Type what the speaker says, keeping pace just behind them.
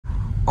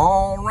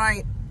All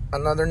right,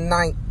 another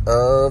night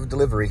of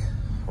delivery.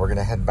 We're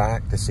gonna head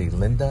back to see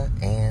Linda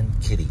and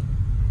Kitty.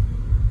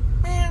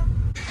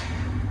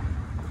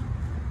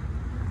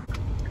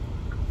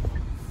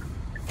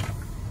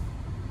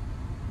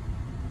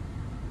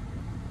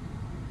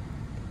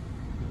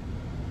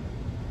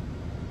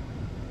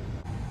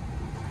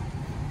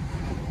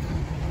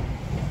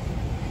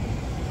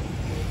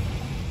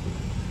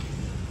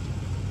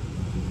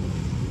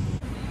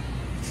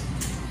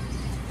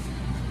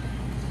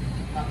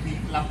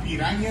 La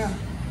piraña.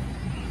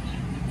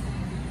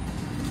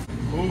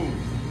 Oh.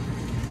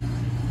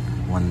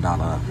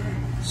 $1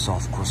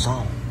 soft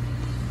croissant.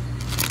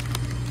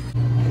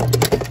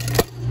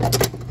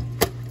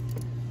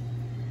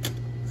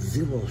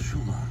 Zero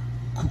sugar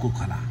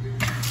Coca-Cola.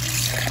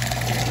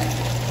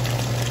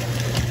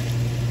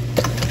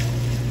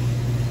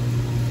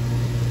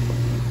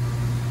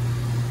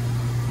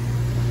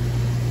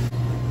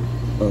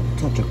 A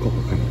touch of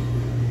Coca-Cola.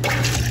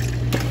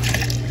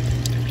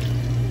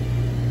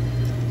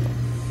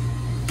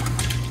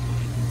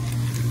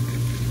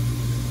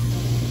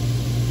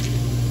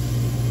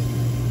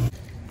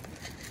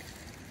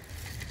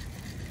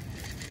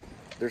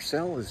 Their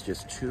sale is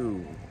just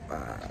too,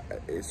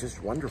 it's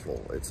just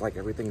wonderful. It's like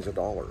everything's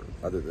 $1,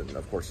 other than,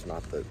 of course,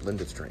 not the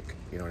Linda's drink.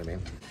 You know what I mean?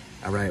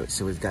 All right,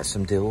 so we've got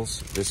some dills.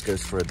 This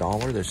goes for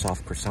 $1. They're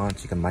soft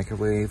croissants. You can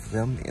microwave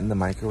them in the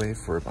microwave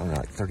for, I don't know,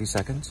 like 30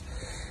 seconds.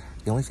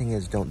 The only thing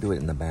is, don't do it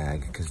in the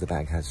bag, because the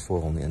bag has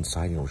foil on the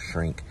inside and it'll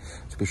shrink.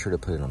 So be sure to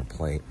put it on a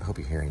plate. I hope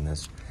you're hearing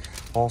this.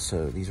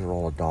 Also, these are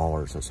all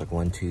 $1, so it's like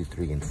 1, 2,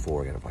 3, and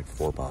 4. I got like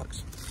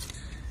 $4.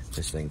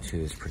 This thing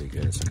too is pretty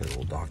good. It's like a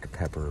little Dr.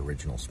 Pepper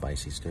original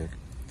spicy stick.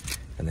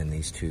 And then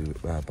these two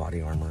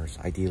body armors.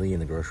 Ideally in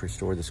the grocery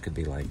store, this could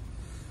be like,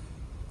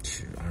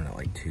 I don't know,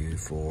 like 2,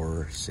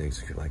 4,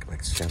 6, like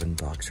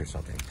 $7 or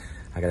something.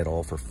 I got it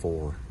all for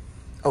 $4.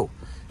 Oh,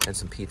 and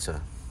some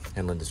pizza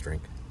and Linda's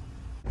drink.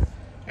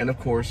 And of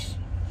course,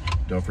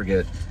 don't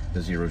forget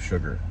the zero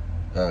sugar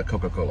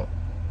Coca-Cola.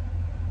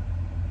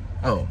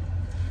 Oh,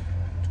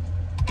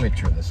 let me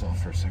turn this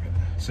off for a second.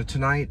 So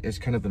tonight is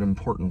kind of an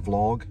important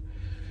vlog.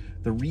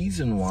 The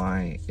reason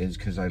why is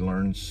because I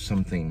learned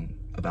something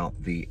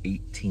about the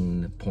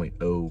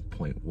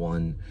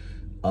 18.0.1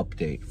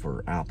 update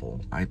for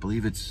Apple. I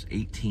believe it's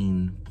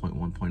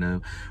 18.1.0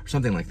 or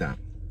something like that.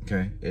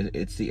 Okay,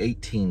 it's the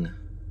 18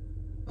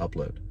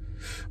 upload,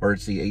 or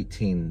it's the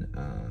 18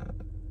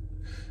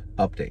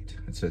 update.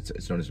 It's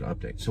known as an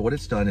update. So what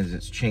it's done is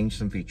it's changed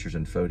some features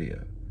in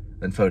photo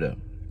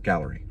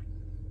gallery.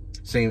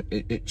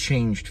 It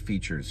changed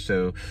features,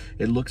 so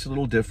it looks a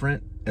little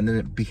different, and then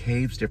it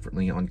behaves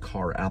differently on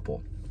Car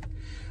Apple,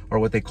 or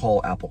what they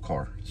call Apple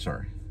Car.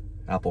 Sorry,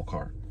 Apple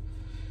Car.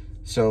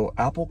 So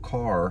Apple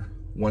Car,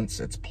 once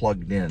it's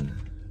plugged in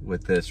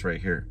with this right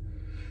here,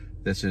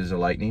 this is a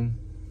Lightning,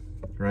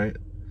 right?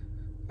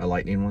 A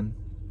Lightning one.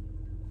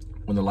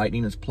 When the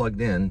Lightning is plugged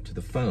in to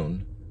the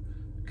phone,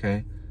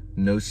 okay,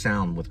 no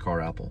sound with Car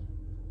Apple.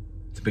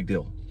 It's a big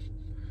deal.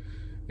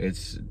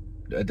 It's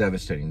a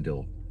devastating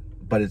deal.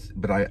 But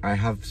I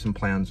have some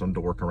plans on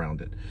to work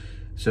around it.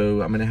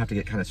 So I'm gonna have to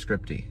get kind of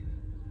scripty.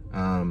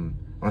 I'll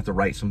have to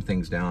write some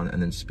things down and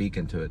then speak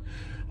into it.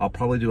 I'll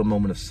probably do a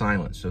moment of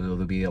silence. So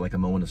there'll be like a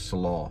moment of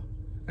salah,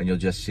 and you'll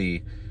just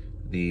see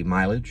the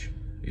mileage.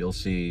 You'll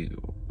see,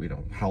 you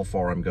know, how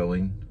far I'm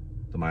going,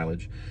 the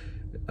mileage.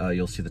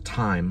 You'll see the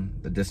time,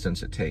 the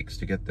distance it takes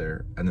to get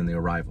there, and then the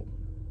arrival.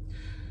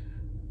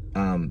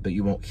 But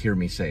you won't hear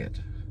me say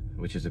it,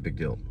 which is a big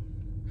deal.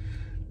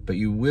 But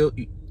you will,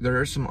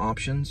 there are some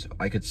options.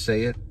 I could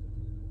say it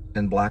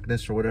in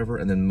blackness or whatever,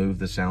 and then move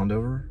the sound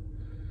over,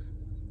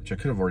 which I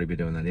could have already been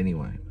doing that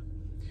anyway.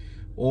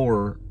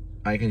 Or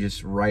I can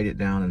just write it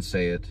down and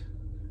say it,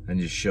 and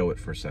just show it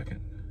for a second.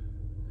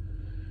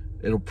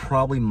 It'll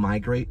probably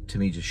migrate to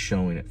me just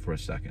showing it for a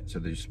second. So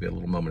there'll just be a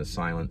little moment of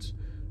silence,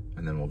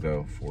 and then we'll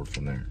go forward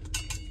from there.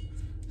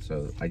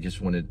 So I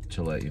just wanted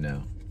to let you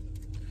know.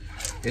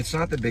 It's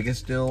not the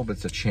biggest deal, but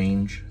it's a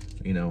change,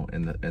 you know,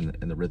 in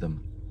the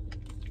rhythm.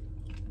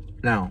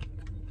 Now,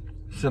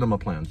 cinema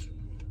plans.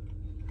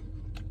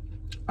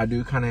 I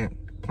do kind of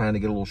plan to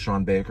get a little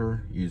Sean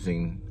Baker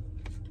using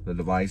the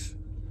device.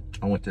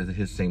 I went to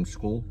his same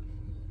school.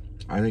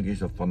 I think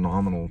he's a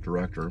phenomenal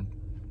director.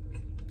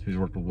 He's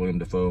worked with William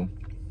Dafoe,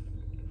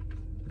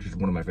 which is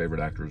one of my favorite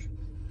actors,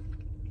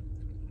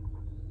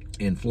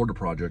 in Florida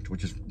Project,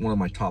 which is one of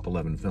my top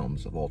 11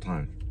 films of all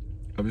time.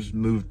 I was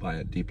moved by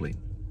it deeply.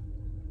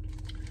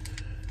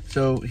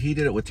 So he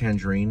did it with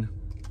Tangerine.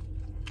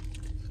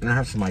 And I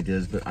have some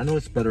ideas, but I know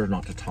it's better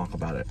not to talk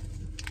about it.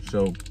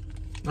 So I'm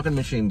not gonna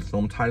mention any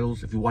film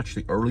titles. If you watch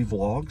the early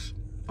vlogs,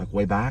 like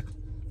way back,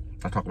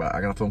 I talk about it.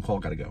 I got a phone call,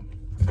 gotta go.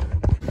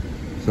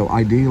 So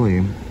ideally,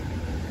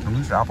 at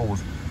least Apple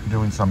was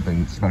doing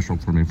something special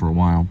for me for a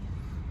while.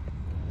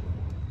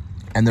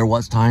 And there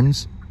was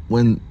times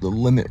when the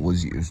limit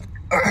was used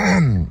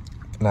and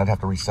I'd have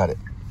to reset it.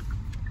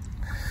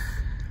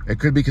 It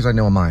could be because I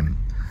know I'm mine,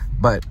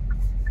 but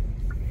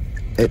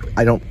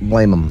I don't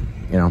blame them,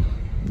 you know.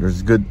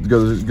 There's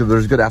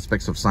good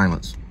aspects of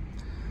silence.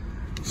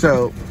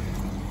 So,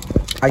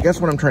 I guess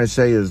what I'm trying to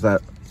say is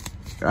that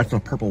that's a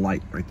purple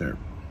light right there.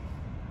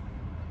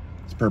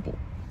 It's purple.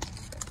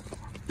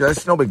 Yeah,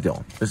 it's no big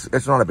deal.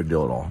 It's not a big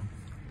deal at all.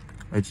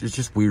 It's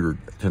just weird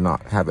to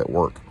not have it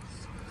work.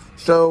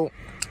 So,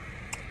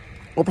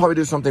 we'll probably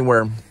do something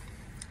where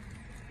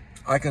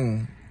I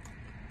can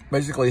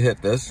basically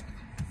hit this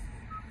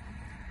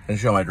and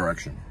show my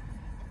direction.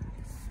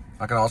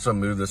 I can also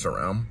move this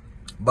around,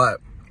 but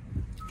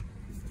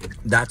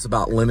that's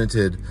about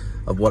limited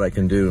of what I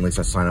can do unless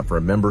I sign up for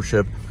a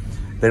membership.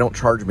 They don't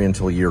charge me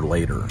until a year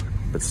later,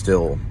 but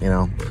still, you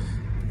know,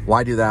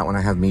 why do that when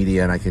I have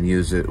media and I can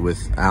use it with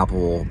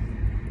Apple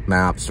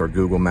Maps or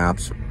Google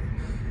Maps?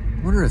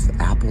 I wonder if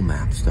Apple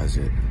Maps does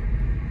it.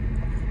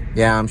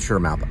 Yeah, I'm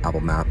sure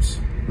Apple Maps.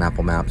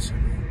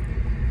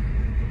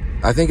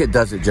 I think it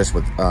does it just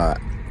with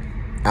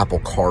Apple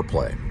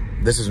CarPlay.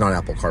 This is not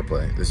Apple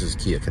CarPlay. This is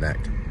Kia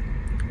Connect.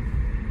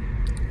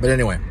 But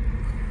anyway,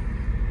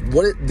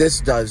 what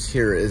this does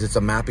here is it's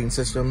a mapping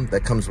system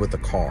that comes with the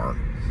car.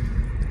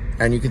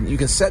 And you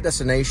can set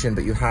destination,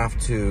 but you have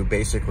to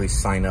basically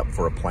sign up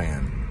for a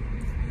plan.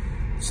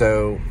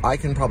 So I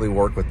can probably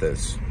work with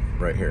this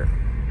right here.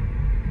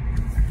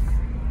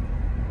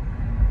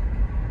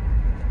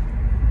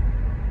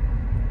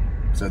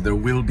 So there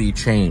will be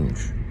change.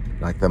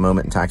 Like the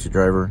moment in Taxi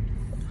Driver,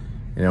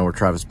 you know, where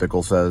Travis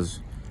Bickle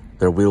says,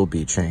 there will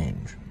be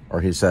change.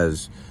 Or he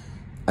says,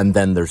 and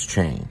then there's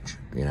change,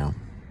 you know?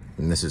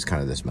 And this is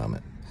kind of this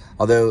moment.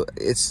 Although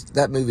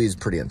that movie is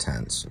pretty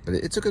intense, but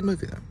it's a good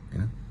movie though, you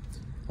know?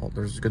 Well,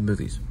 there's good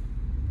movies.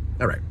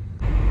 All right.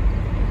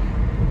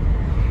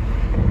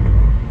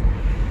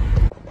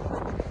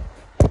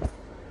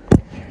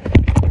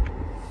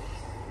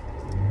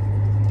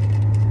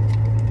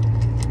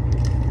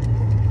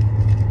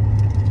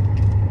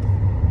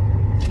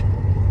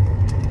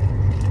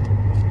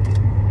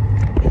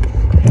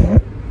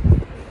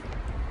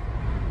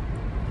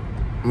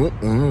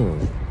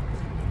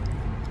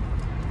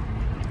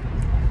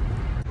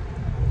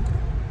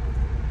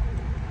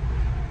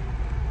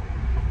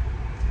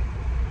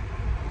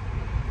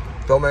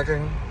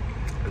 Filmmaking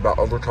is about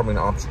overcoming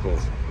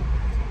obstacles.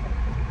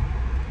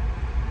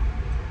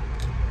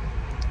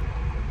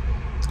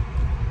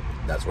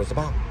 That's what it's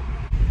about.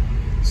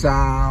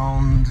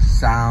 Sound,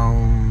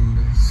 sound,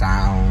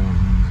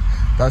 sound,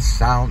 the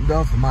sound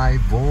of my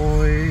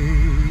voice.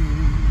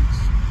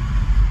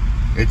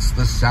 It's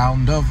the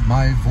sound of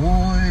my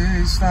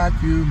voice that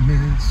you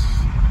miss.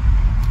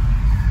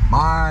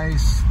 My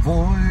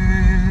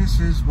voice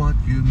is what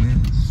you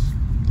miss.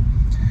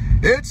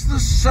 It's the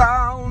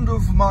sound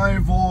of my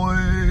voice.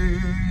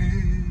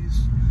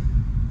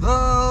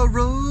 The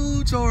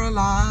roads are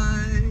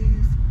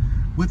alive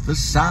with the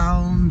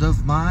sound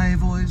of my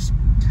voice.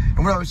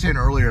 And what I was saying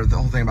earlier, the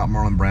whole thing about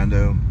Marlon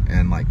Brando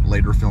and like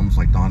later films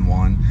like Don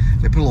Juan,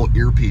 they put a little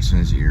earpiece in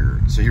his ear.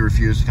 So he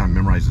refused to kind of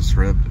memorize the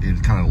script.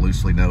 He'd kind of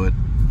loosely know it.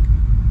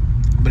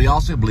 But he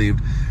also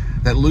believed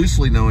that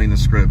loosely knowing the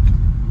script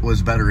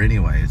was better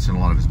anyway. It's in a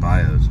lot of his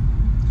bios.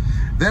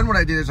 Then what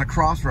I did is I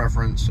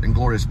cross-reference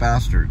Inglourious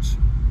Bastards,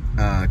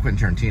 Quentin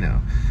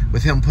Tarantino,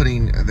 with him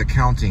putting the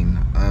counting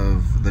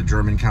of the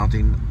German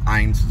counting,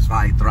 1,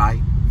 2,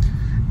 3.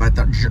 But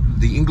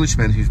the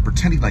Englishman who's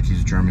pretending like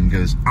he's German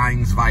goes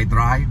 1, 2,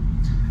 3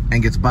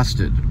 and gets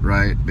busted,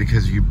 right?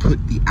 Because you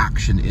put the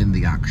action in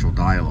the actual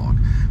dialogue.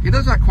 He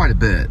does that quite a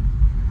bit.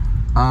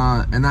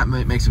 And that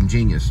makes him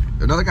genius.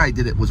 Another guy who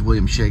did it was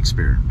William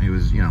Shakespeare. He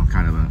was, you know,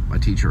 kind of a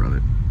teacher of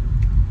it.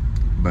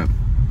 But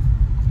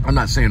I'm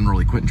not saying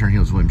really Quentin Tarantino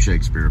was William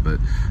Shakespeare, but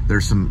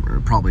there's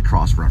some probably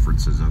cross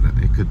references of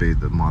it. It could be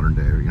the modern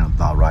day, or, you know,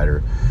 the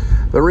writer.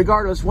 But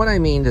regardless, what I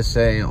mean to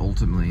say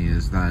ultimately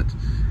is that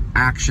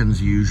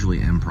action's usually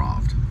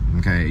improv.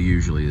 Okay, it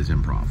usually is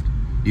improv.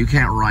 You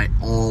can't write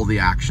all the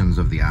actions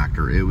of the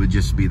actor. It would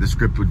just be, the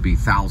script would be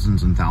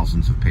thousands and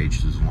thousands of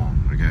pages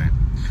long. Okay,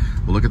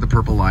 we'll look at the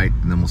purple light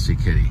and then we'll see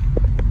Kitty.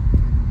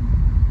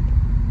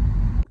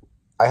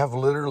 I have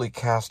literally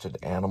casted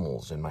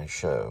animals in my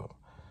show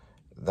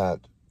that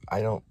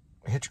I don't,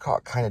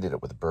 Hitchcock kind of did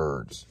it with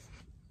birds.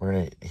 We're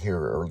going to hear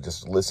or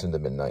just listen to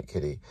Midnight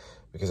Kitty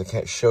because I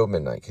can't show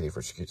Midnight Kitty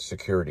for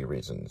security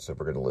reasons. So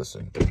we're going to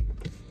listen.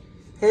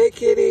 Hey,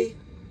 Kitty.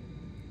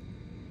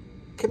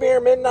 Come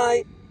here,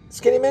 Midnight.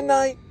 Skinny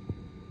Midnight.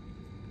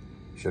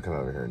 She'll come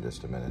over here in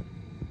just a minute.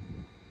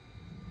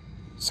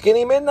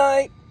 Skinny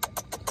Midnight.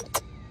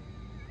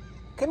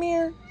 Come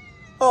here.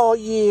 Oh,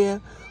 yeah.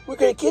 We're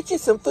going to get you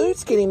some food,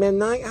 Skinny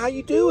Midnight. How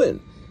you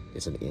doing?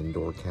 It's an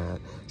indoor cat.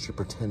 She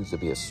pretends to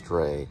be a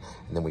stray,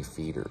 and then we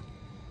feed her.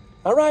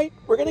 All right,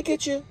 we're going to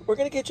get you. We're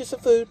going to get you some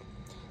food.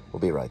 We'll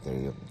be right there.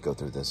 You'll go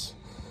through this.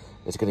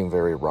 It's getting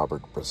very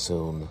Robert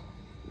Bresson.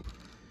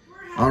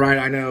 All right,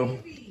 I know.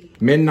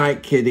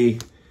 Midnight Kitty,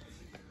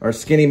 or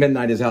Skinny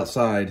Midnight, is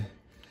outside,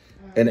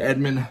 and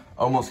Edmund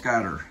almost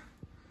got her.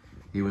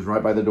 He was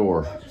right by the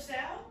door.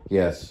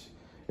 Yes,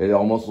 it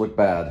almost looked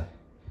bad,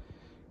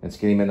 and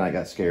Skinny Midnight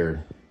got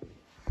scared.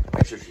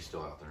 Make sure she's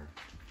still out there.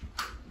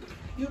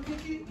 You okay,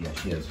 Kitty? Yeah,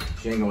 she is.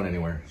 She ain't going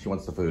anywhere. She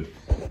wants the food.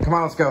 Come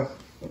on, let's go.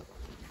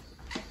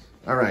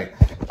 All right,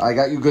 I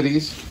got you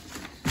goodies.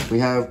 We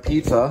have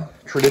pizza,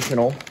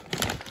 traditional.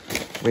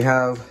 We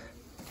have,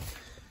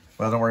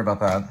 well, don't worry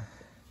about that.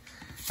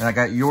 And I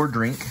got your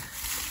drink,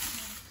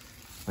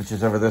 which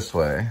is over this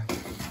way.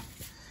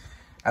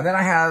 And then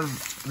I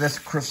have this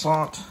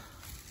croissant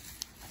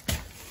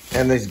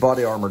and these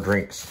body armor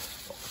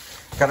drinks.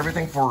 Got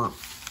everything for,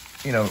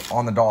 you know,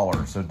 on the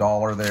dollar. So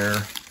 $1 there,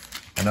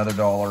 another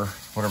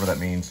 $1, whatever that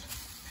means.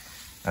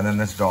 And then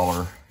this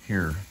 $1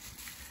 here.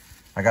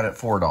 I got it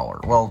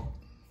 $4. Well,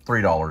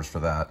 $3 for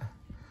that. And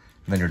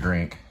then your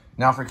drink.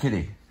 Now for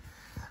Kitty.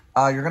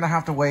 You're gonna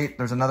have to wait.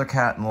 There's another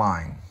cat in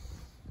line.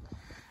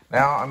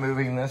 Now I'm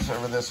moving this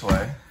over this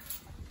way.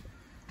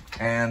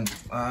 And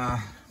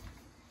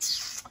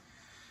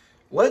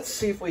let's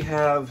see if we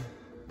have,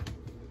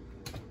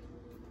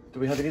 do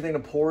we have anything to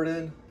pour it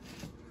in?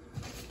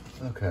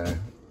 Okay.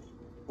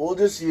 We'll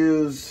just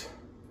use,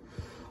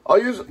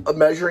 I'll use a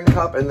measuring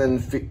cup and then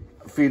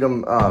feed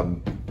them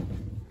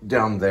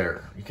down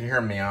there. You can hear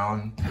them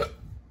meowing.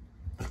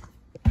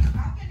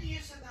 I'm gonna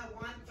use the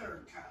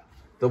 1/3 cup.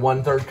 The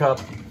 1/3 cup?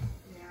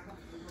 Yeah.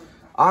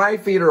 I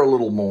feed her a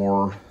little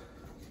more.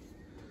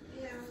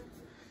 Yeah.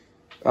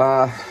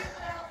 Uh, the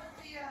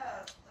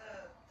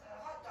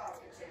hot dog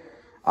container.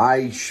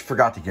 I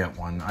forgot to get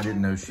one. I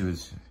didn't know she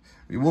was,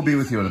 we'll be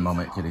with you in a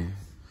moment, Kitty.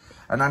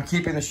 And I'm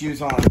keeping the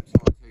shoes on. So I'll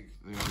take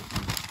the other shoes.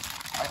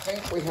 I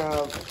think we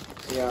have,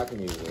 yeah, I can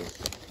use this.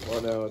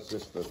 Well, no, it's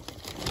just the,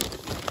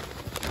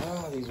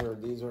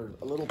 these are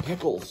little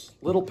pickles.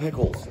 Little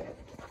pickles.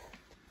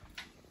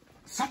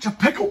 Such a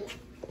pickle.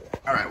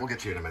 All right, we'll get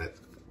to you in a minute.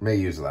 May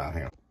use that,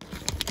 hang on.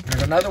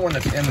 There's another one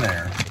that's in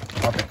there.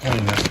 I'll have to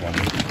clean this one.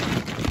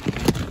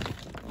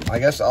 I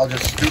guess I'll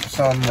just scoop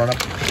some, run up,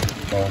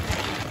 well,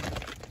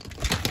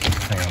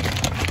 hang on.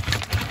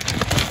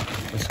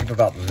 Let's scoop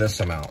about this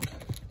amount.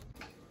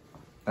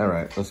 All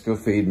right, let's go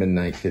feed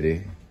Midnight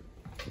Kitty.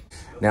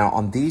 Now,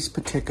 on these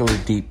particular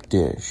deep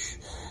dish,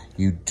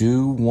 you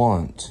do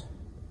want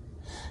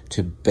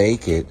to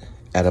bake it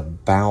at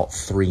about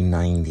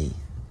 390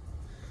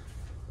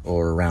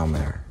 or around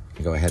there.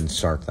 You go ahead and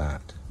start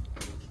that.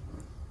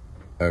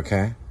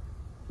 Okay?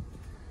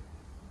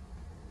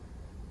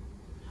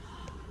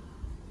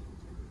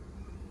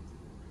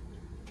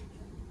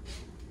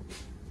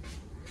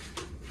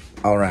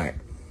 All right.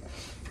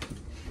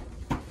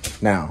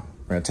 Now,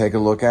 we're gonna take a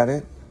look at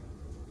it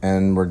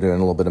and we're doing a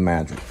little bit of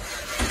magic.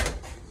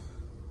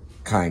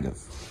 Kind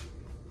of.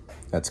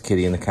 That's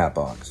Kitty in the cat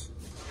box.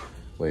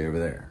 Way over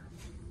there.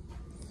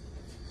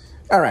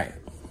 All right.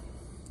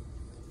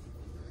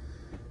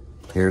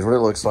 Here's what it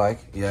looks like.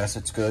 Yes,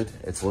 it's good.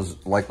 It's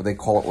like what they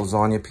call it,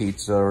 lasagna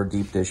pizza or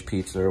deep dish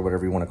pizza or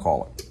whatever you want to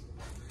call it.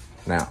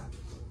 Now,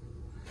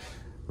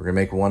 we're gonna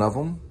make one of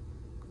them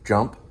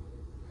jump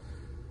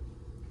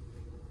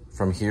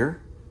from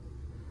here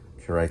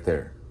to right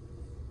there.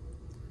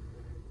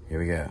 Here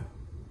we go.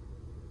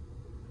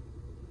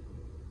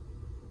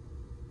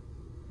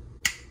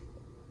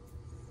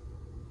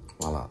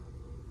 Voila.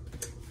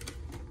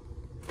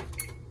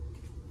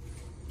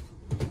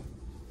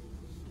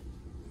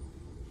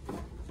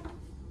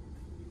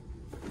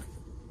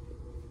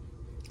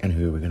 And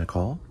who are we gonna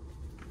call?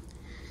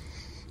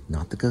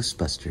 Not the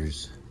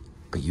Ghostbusters,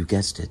 but you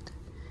guessed it,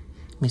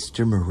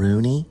 Mr.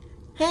 Maroney.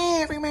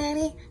 Hey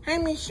everybody,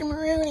 I'm Mr.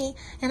 Maroney,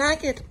 and I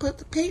get to put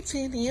the pizza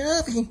in the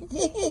oven.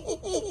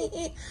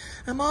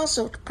 I'm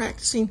also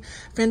practicing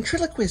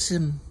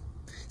ventriloquism.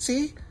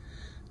 See?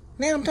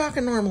 Now I'm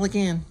talking normal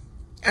again.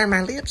 Are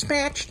my lips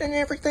matched and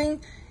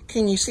everything?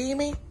 Can you see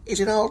me? Is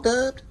it all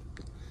dubbed?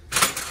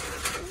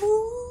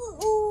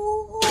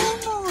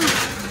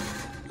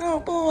 Oh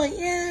boy,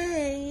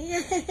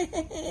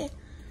 yay!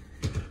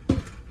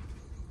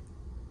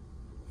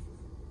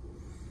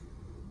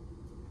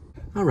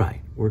 All right,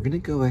 we're gonna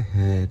go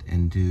ahead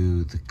and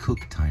do the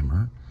cook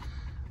timer.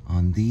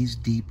 On these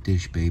deep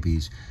dish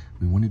babies,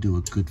 we wanna do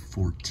a good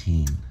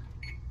 14,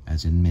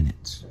 as in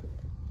minutes.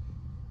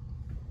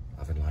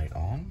 Oven light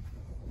on.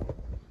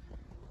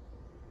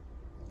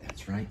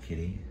 That's right,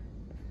 Kitty.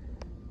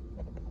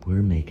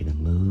 We're making a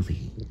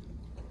movie.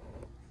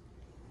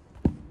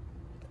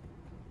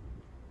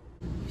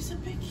 He's a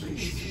big kid.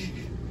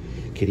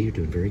 Kitty, you're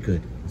doing very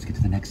good. Let's get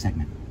to the next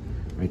segment.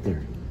 Right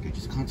there. Okay,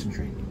 just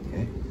concentrate,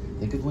 okay?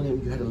 Think of when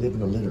you had to live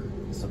in a litter.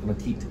 Suck on a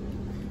teat.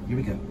 Here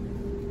we go.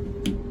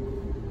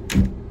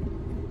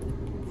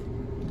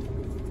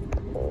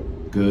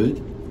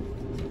 Good.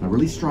 Now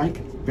really strike.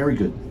 Very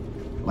good.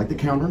 Like the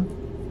counter.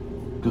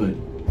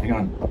 Good. Hang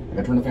on. I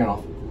gotta turn the fan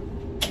off.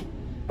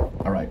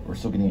 All right, we're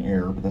still getting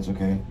air, but that's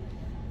okay.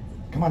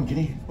 Come on,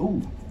 Kitty.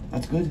 Ooh,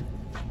 that's good.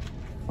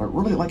 But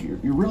really, like you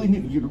really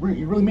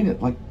mean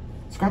it. Like,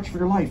 scratch for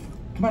your life.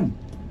 Come on.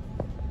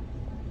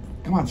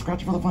 Come on,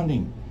 scratch for the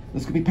funding.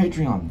 This could be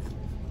Patreon.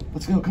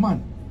 Let's go, come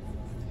on.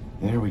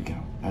 There we go,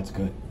 that's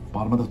good.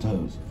 Bottom of the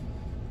toes.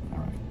 All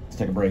right, let's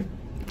take a break.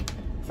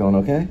 Feeling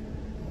okay?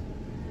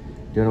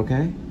 Doing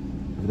okay?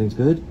 Everything's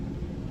good?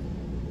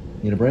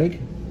 Need a break? A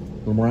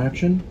little more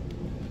action?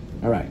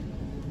 All right,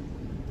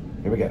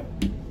 here we go.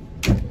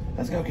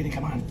 Let's go, Kitty,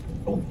 come on.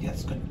 Oh,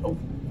 yes, good. Oh,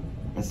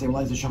 Let's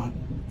stabilize the shot.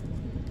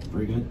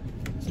 Very good.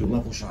 Let's do a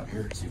level shot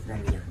here. See if we're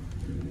under there.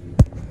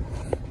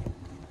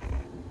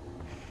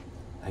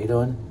 How you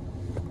doing?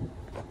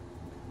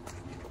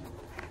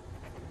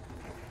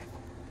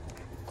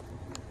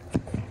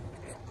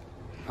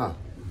 Huh.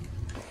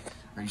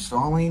 Are you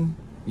stalling?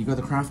 You go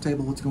to the craft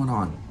table? What's going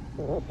on?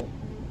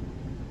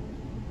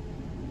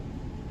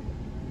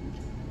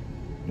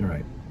 You're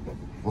right.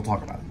 We'll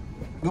talk about it.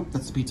 Nope,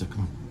 that's the pizza.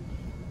 Come on.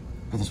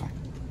 Go this way.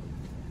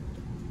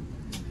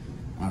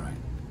 All right.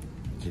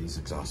 Kitty's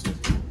exhausted.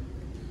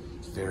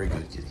 It's very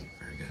good, Kitty.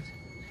 Very good.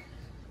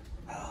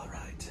 All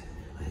right.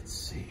 Let's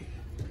see.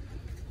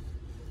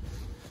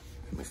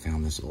 We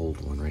found this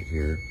old one right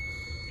here.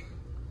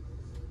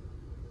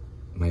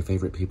 My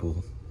favorite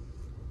people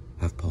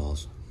have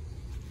paws.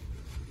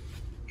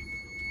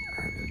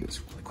 All right, I'm gonna do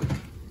this really quick.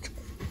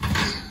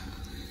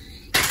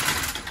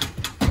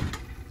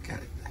 Got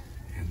it.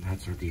 And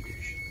that's our deep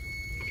dish.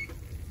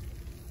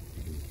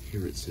 You can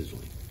hear it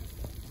sizzling.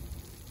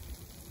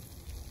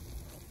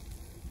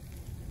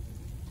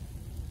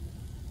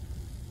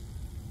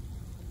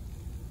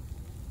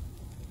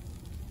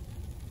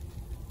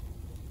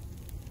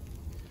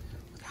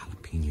 With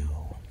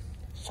jalapeno,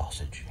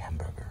 sausage,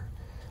 hamburger,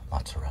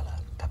 mozzarella,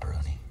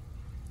 pepperoni.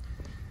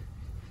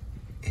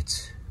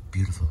 It's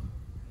beautiful.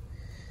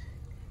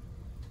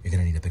 You're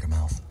gonna need a bigger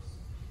mouth.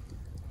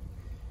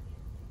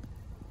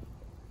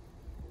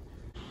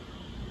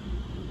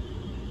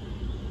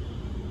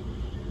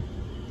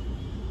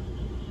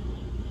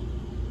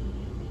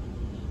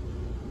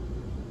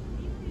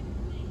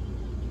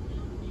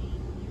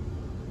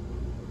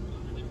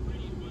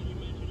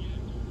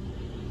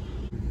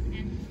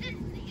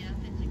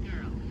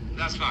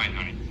 That's fine,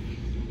 honey.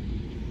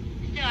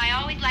 Still, I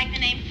always like the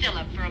name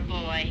Philip for a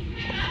boy.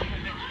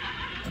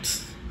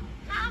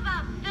 How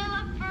about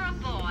Philip for a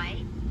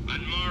boy?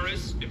 And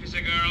Morris, if it's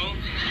a girl.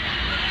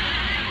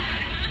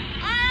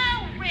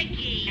 Oh,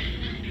 Ricky!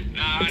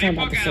 Now, honey, forget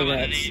about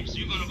the names.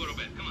 You're gonna go to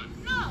bed. Come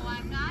on. No,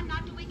 I'm not.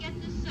 Not till we get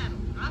this settled.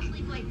 I'll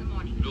sleep late in the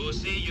morning.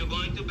 Lucy, you're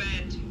going to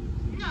bed.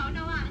 No,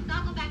 honest.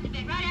 I'll go back to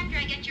bed right after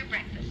I get your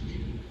breakfast.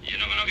 You're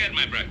not gonna get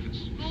my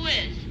breakfast. Who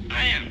is?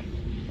 I am.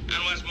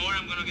 And what's more,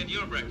 I'm gonna get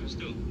your breakfast,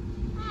 too.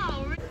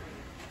 Oh, Ricky.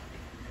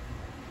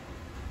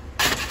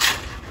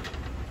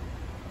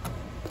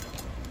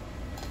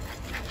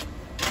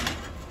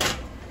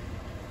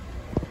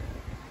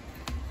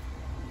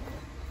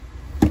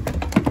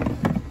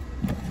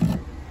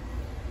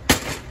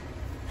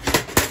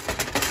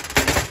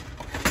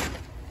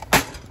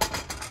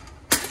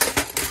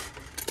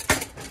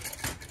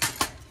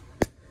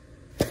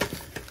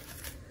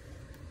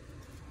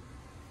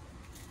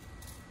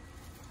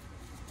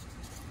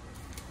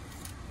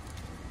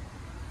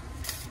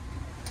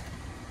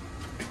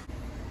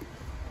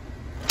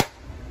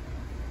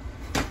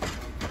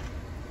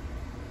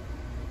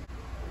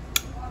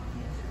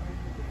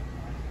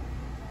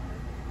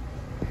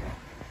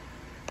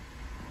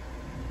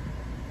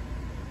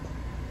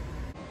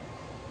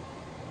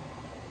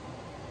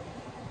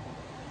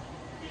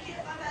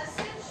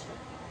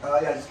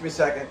 Yeah, just give me a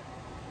second.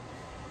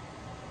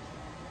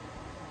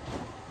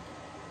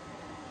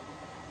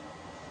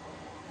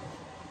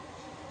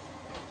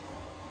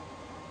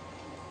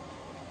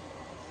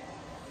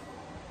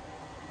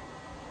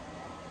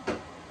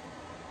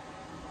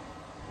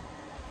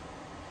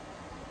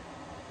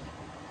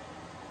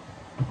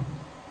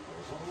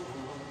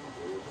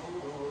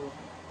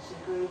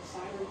 Secret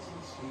silence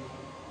and sleep.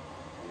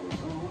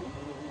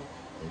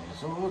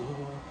 There's order.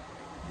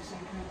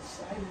 Secret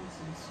silence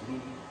and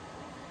sleep.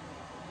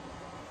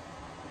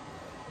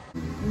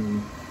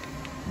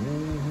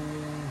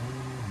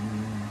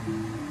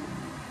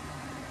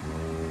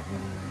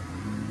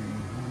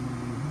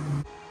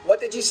 What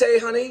did you say,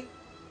 honey?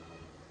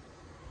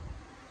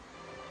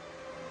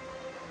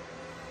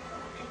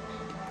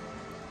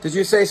 Did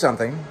you say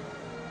something?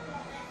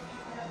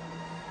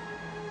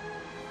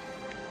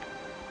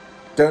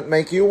 Don't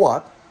make you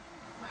what?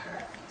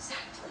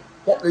 Exactly.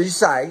 What did you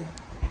say?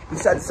 You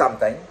said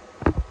something.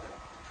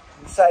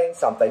 You saying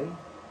something?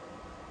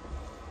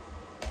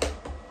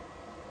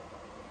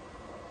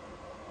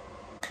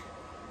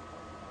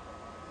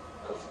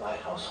 Of my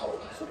household.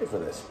 Looking for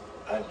this.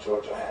 I'm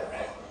George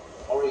O'Hanrahan,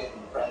 Orion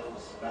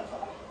Brandon's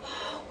grandfather.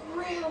 Oh,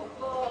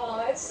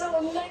 Grandpa, it's so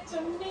nice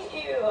to meet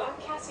you. I'm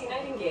Cassie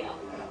Nightingale.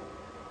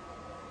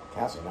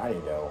 Cassie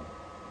Nightingale.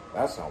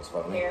 That sounds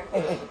funny. Here.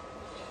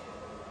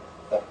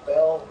 The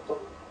bell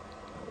book.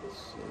 Let's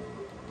see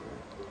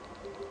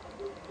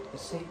here. The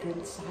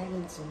sacred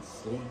silence and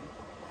sleep.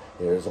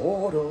 There's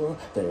order.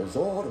 There's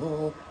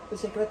order. The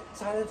sacred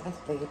silence and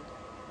sleep.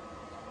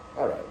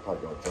 All right, I'll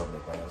probably go with Germany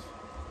class.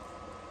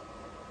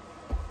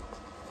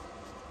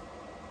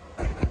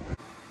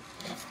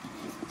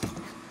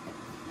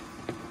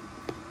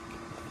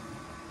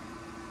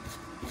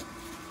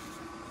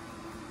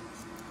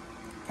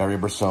 Harry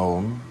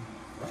Brisson.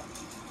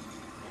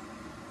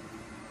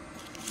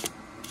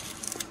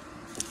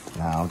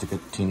 Now to get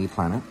Teeny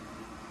Planet.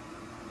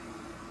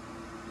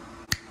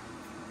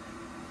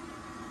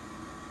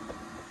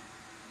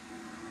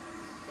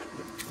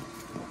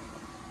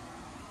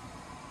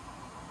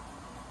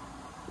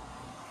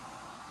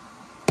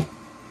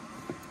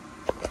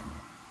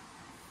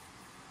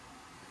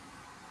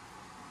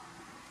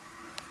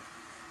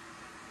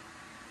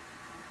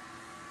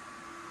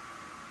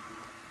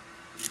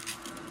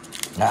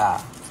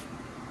 Ah.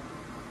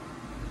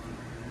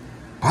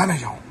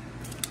 Parmesan.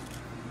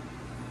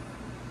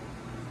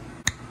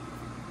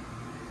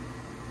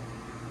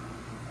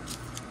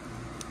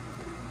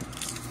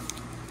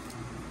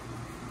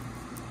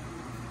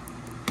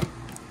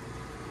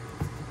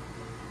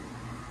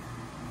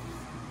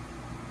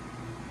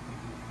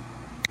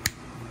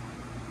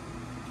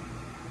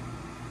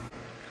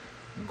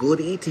 Good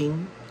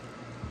eating.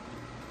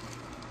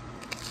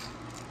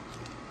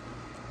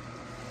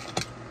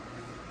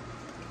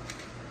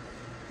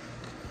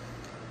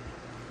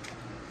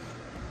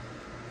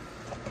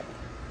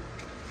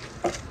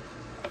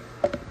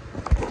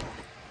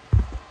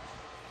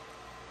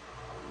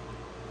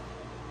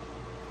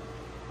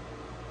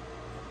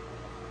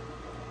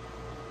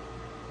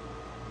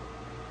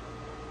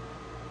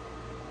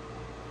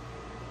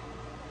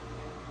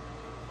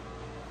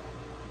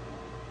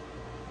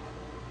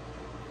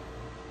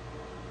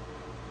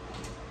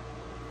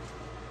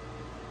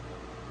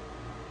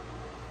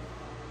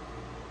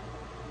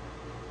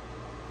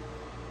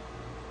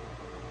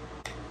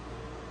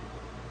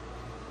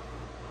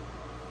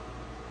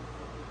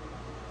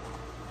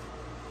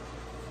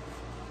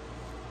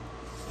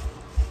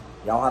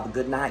 Y'all have a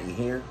good night, you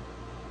hear?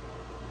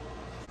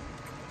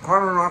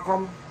 Carter,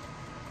 Malcolm.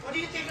 What do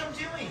you think I'm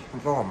doing?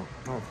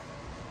 Oh.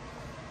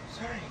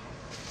 Sorry.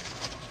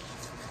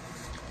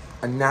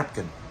 A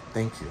napkin.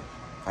 Thank you.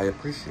 I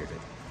appreciate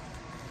it.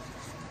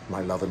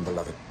 My love and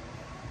beloved.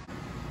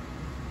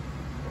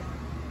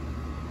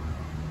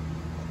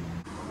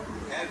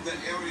 Have the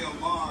area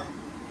marked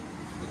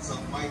with some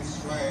white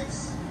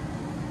stripes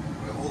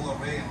with Ola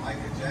Ray and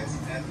Michael Jackson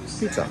at the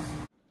Pizza. staff.